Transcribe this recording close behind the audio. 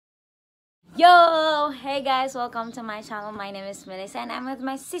Yo! Hey guys! Welcome to my channel. My name is Melissa and I'm with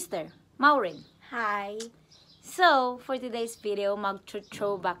my sister, Maureen. Hi! So, for today's video,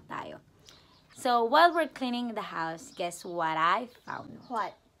 mag-throwback tayo. So, while we're cleaning the house, guess what I found?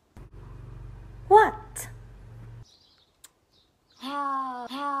 What?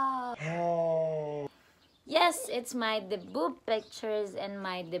 Yes, it's my debut pictures and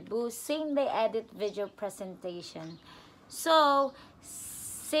my debut same-day edit video presentation. So,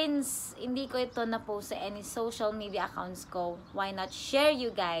 since hindi ko ito na-post sa any social media accounts ko, why not share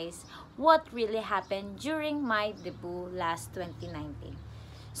you guys what really happened during my debut last 2019.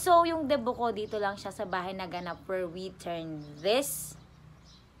 So, yung debut ko dito lang siya sa bahay naganap where we turn this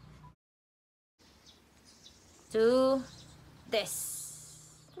to this.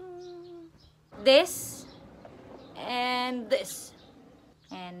 This and this.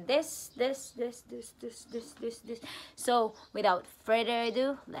 And this. So, without further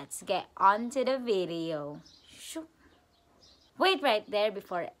ado, let's get on to the video. Wait right there.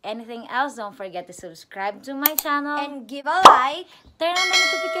 Before anything else, don't forget to subscribe to my channel. And give a like. Turn on the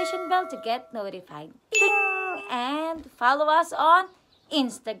notification bell to get notified. Ding! And follow us on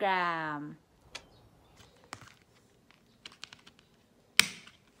Instagram.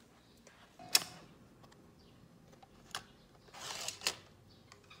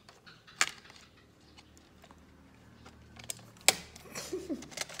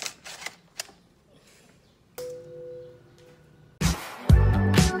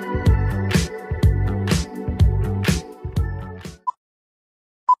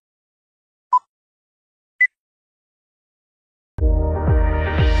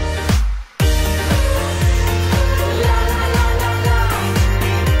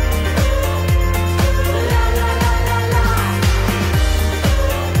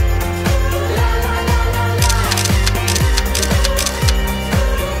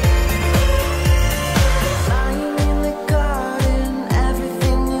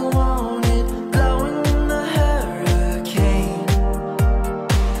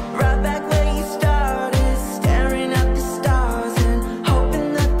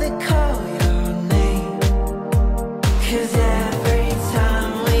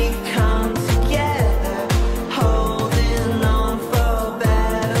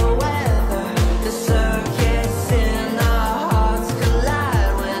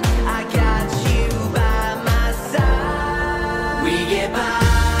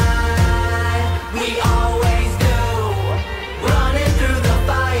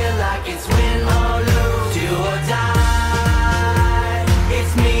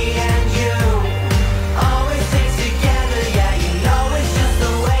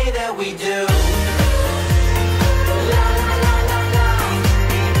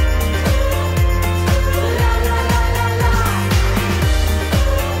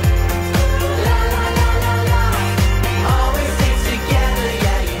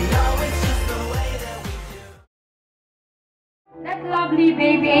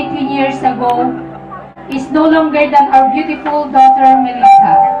 Baby 18 years ago is no longer than our beautiful daughter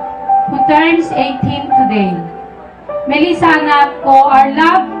Melissa, who turns 18 today. Melissa, anak ko, our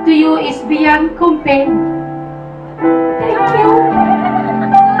love to you is beyond compare. Thank you.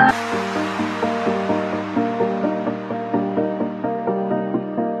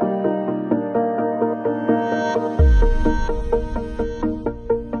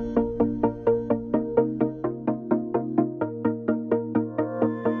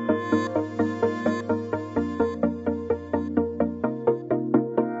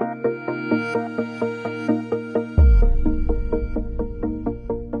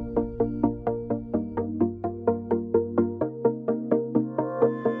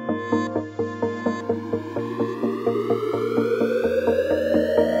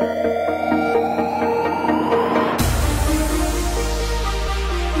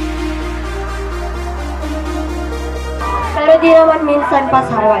 Pero di naman minsan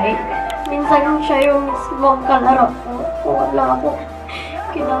pasaway. Minsan siya yung mismong kalaro ko. Kung wala ako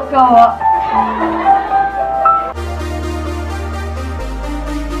ginagawa.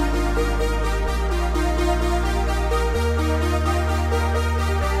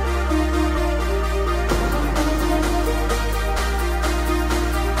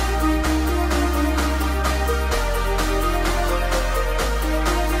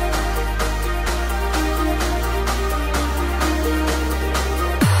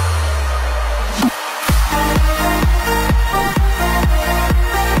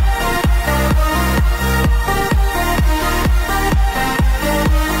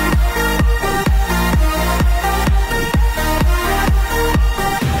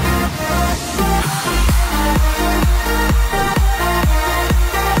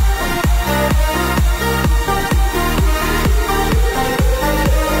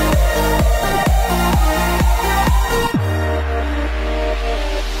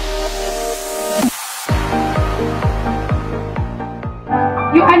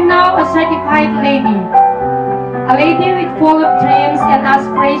 You are now a certified lady. A lady with full of dreams and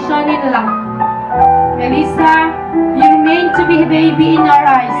aspiration in life. Melissa, you remain to be a baby in our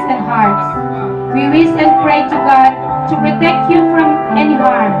eyes and hearts. We wish and pray to God to protect you from any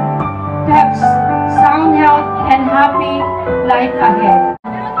harm, to have sound health and happy life ahead.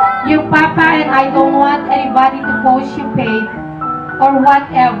 Your papa and I don't want anybody to push you pain or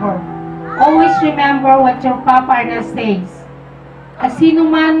whatever. Always remember what your papa na says. Asino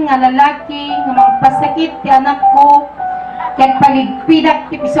man nga lalaki nga magpasakit ti anak ko kag paligpidak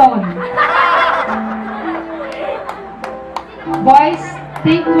ti pison. Boys,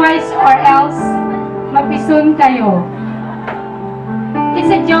 think twice or else mapison kayo.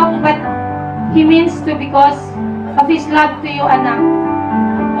 It's a joke but he means to because of his love to you, anak.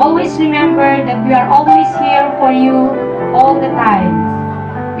 Always remember that we are always here for you all the time.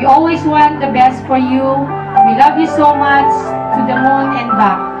 We always want the best for you. We love you so much to the moon and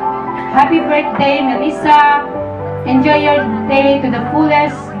back. Happy birthday, Melissa. Enjoy your day to the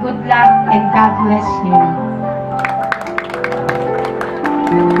fullest. Good luck and God bless you.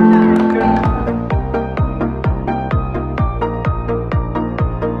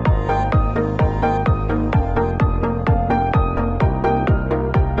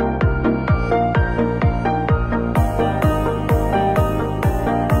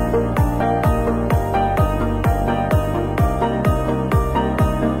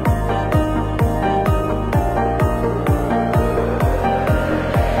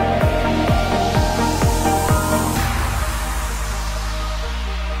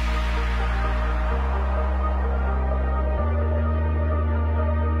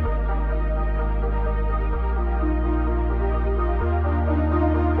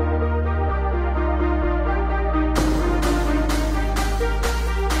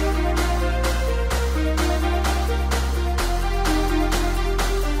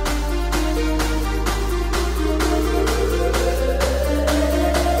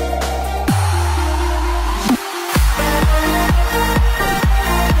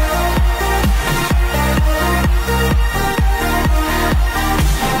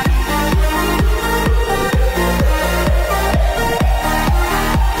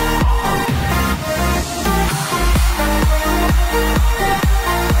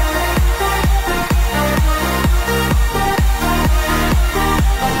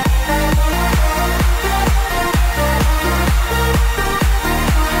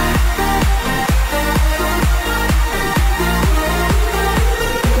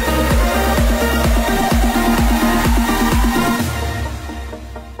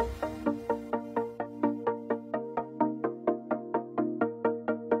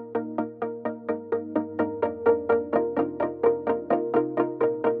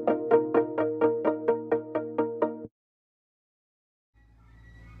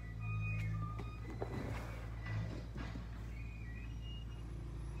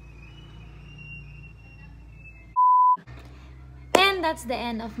 That's the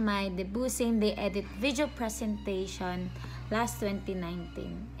end of my debut same-day edit video presentation last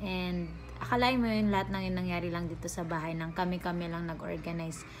 2019. And akalain mo yun, lahat ng yun nangyari lang dito sa bahay nang kami-kami lang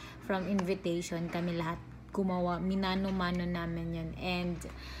nag-organize from invitation. Kami lahat gumawa, minano-mano namin yun. And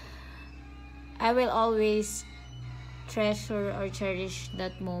I will always treasure or cherish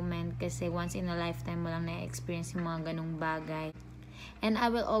that moment kasi once in a lifetime mo lang na-experience yung mga ganong bagay. And I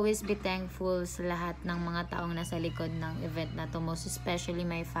will always be thankful sa lahat ng mga taong nasa likod ng event na to, most especially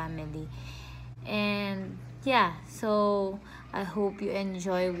my family. And yeah, so I hope you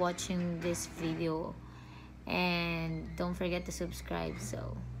enjoy watching this video. And don't forget to subscribe.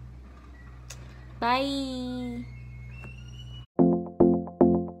 So, bye!